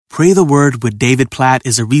Pray the Word with David Platt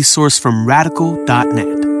is a resource from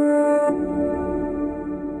radical.net.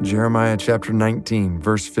 Jeremiah chapter 19,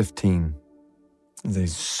 verse 15 is a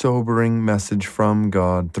sobering message from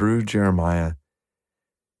God through Jeremiah.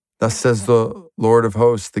 Thus says the Lord of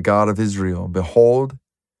hosts, the God of Israel, Behold,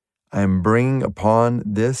 I am bringing upon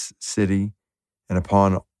this city and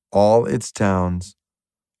upon all its towns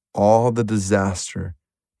all the disaster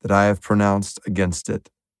that I have pronounced against it,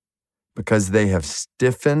 because they have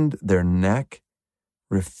stiffened their neck,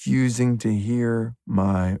 refusing to hear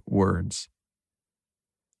my words.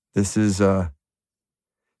 This is a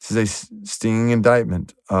stinging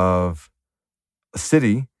indictment of a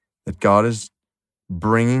city that God is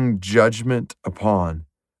bringing judgment upon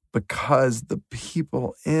because the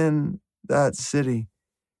people in that city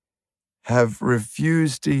have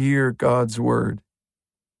refused to hear God's word.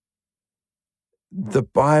 The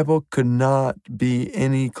Bible could not be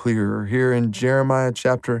any clearer here in Jeremiah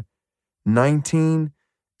chapter 19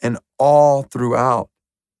 and all throughout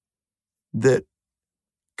that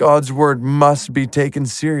God's word must be taken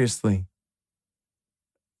seriously.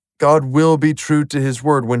 God will be true to his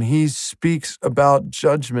word. When he speaks about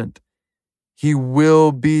judgment, he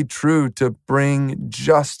will be true to bring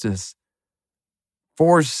justice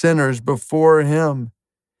for sinners before him.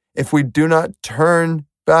 If we do not turn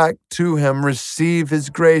back to him, receive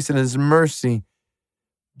his grace and his mercy,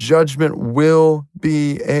 judgment will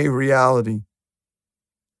be a reality.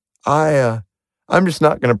 I'm just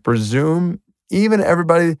not going to presume, even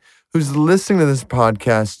everybody who's listening to this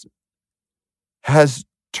podcast has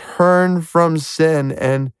turned from sin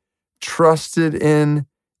and trusted in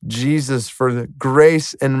Jesus for the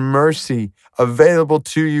grace and mercy available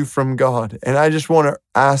to you from God. And I just want to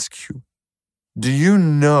ask you, do you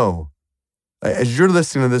know, as you're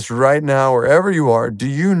listening to this right now, wherever you are, do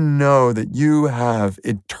you know that you have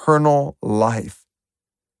eternal life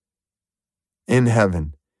in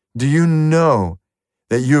heaven? Do you know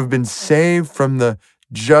that you have been saved from the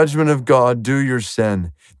judgment of God due your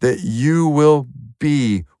sin, that you will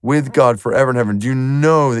be with God forever and ever? Do you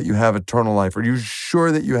know that you have eternal life? Are you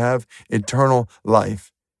sure that you have eternal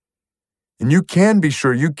life? And you can be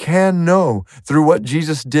sure, you can know through what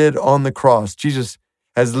Jesus did on the cross. Jesus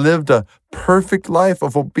has lived a perfect life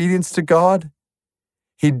of obedience to God.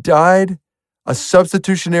 He died a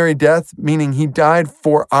substitutionary death, meaning he died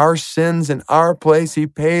for our sins in our place. He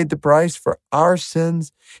paid the price for our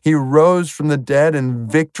sins. He rose from the dead in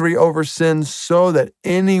victory over sin so that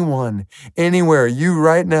anyone, anywhere, you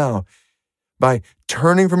right now, by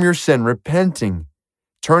turning from your sin, repenting,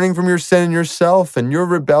 turning from your sin in yourself and your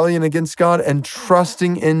rebellion against God and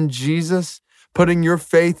trusting in Jesus, putting your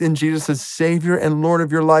faith in Jesus as Savior and Lord of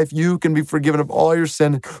your life, you can be forgiven of all your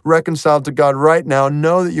sin, reconciled to God right now.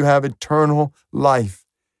 Know that you have eternal life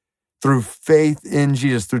through faith in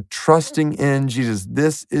Jesus, through trusting in Jesus.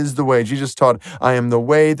 This is the way. Jesus taught, I am the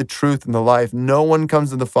way, the truth, and the life. No one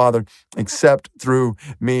comes to the Father except through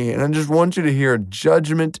me. And I just want you to hear,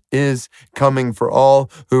 judgment is coming for all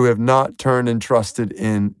who have not turned and trusted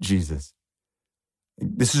in Jesus.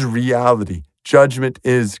 This is reality. Judgment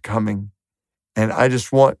is coming. And I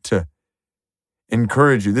just want to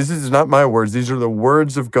encourage you. This is not my words. These are the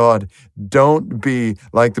words of God. Don't be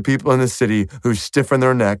like the people in the city who stiffen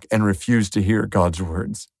their neck and refuse to hear God's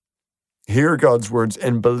words. Hear God's words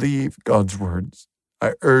and believe God's words.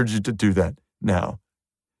 I urge you to do that now.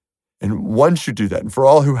 And once you do that, and for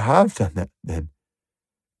all who have done that, then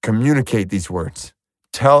communicate these words.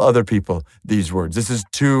 Tell other people these words. This is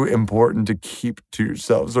too important to keep to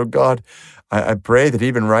yourself. So God, I pray that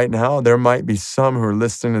even right now, there might be some who are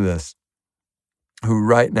listening to this, who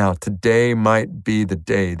right now, today might be the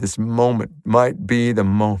day, this moment might be the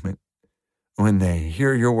moment when they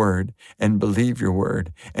hear your word and believe your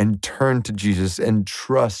word and turn to Jesus and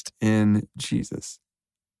trust in Jesus.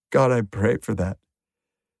 God, I pray for that.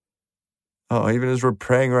 Oh, even as we're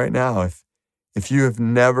praying right now, if you have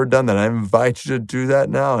never done that, I invite you to do that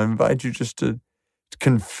now. I invite you just to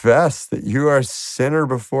confess that you are a sinner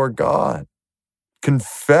before God.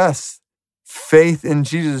 Confess faith in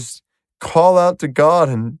Jesus. Call out to God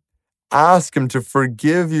and ask him to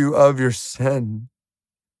forgive you of your sin.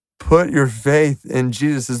 Put your faith in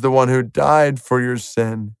Jesus as the one who died for your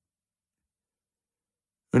sin.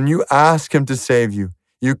 When you ask him to save you,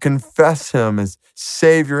 you confess him as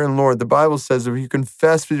Savior and Lord. The Bible says if you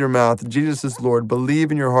confess with your mouth that Jesus is Lord,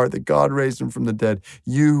 believe in your heart that God raised him from the dead,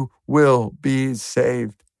 you will be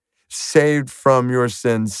saved. Saved from your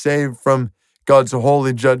sin, saved from God's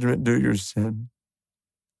holy judgment due your sin.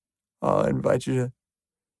 I invite you to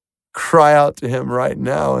cry out to him right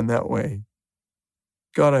now in that way.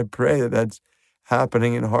 God, I pray that that's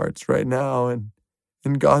happening in hearts right now. And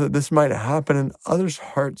And God, that this might happen in others'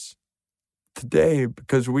 hearts today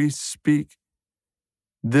because we speak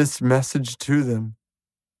this message to them.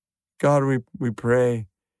 God, we pray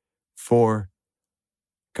for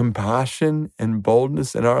compassion and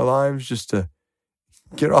boldness in our lives just to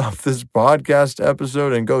get off this podcast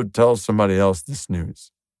episode and go tell somebody else this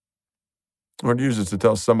news. Lord, use us to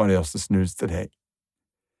tell somebody else this news today,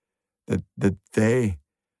 that they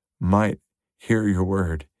might hear your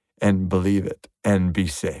word and believe it and be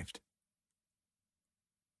saved.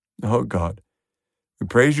 Oh God, we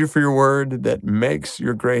praise you for your word that makes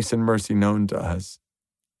your grace and mercy known to us.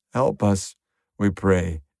 Help us, we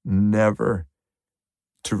pray, never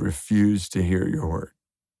to refuse to hear your word.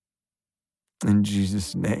 In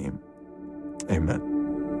Jesus' name, amen.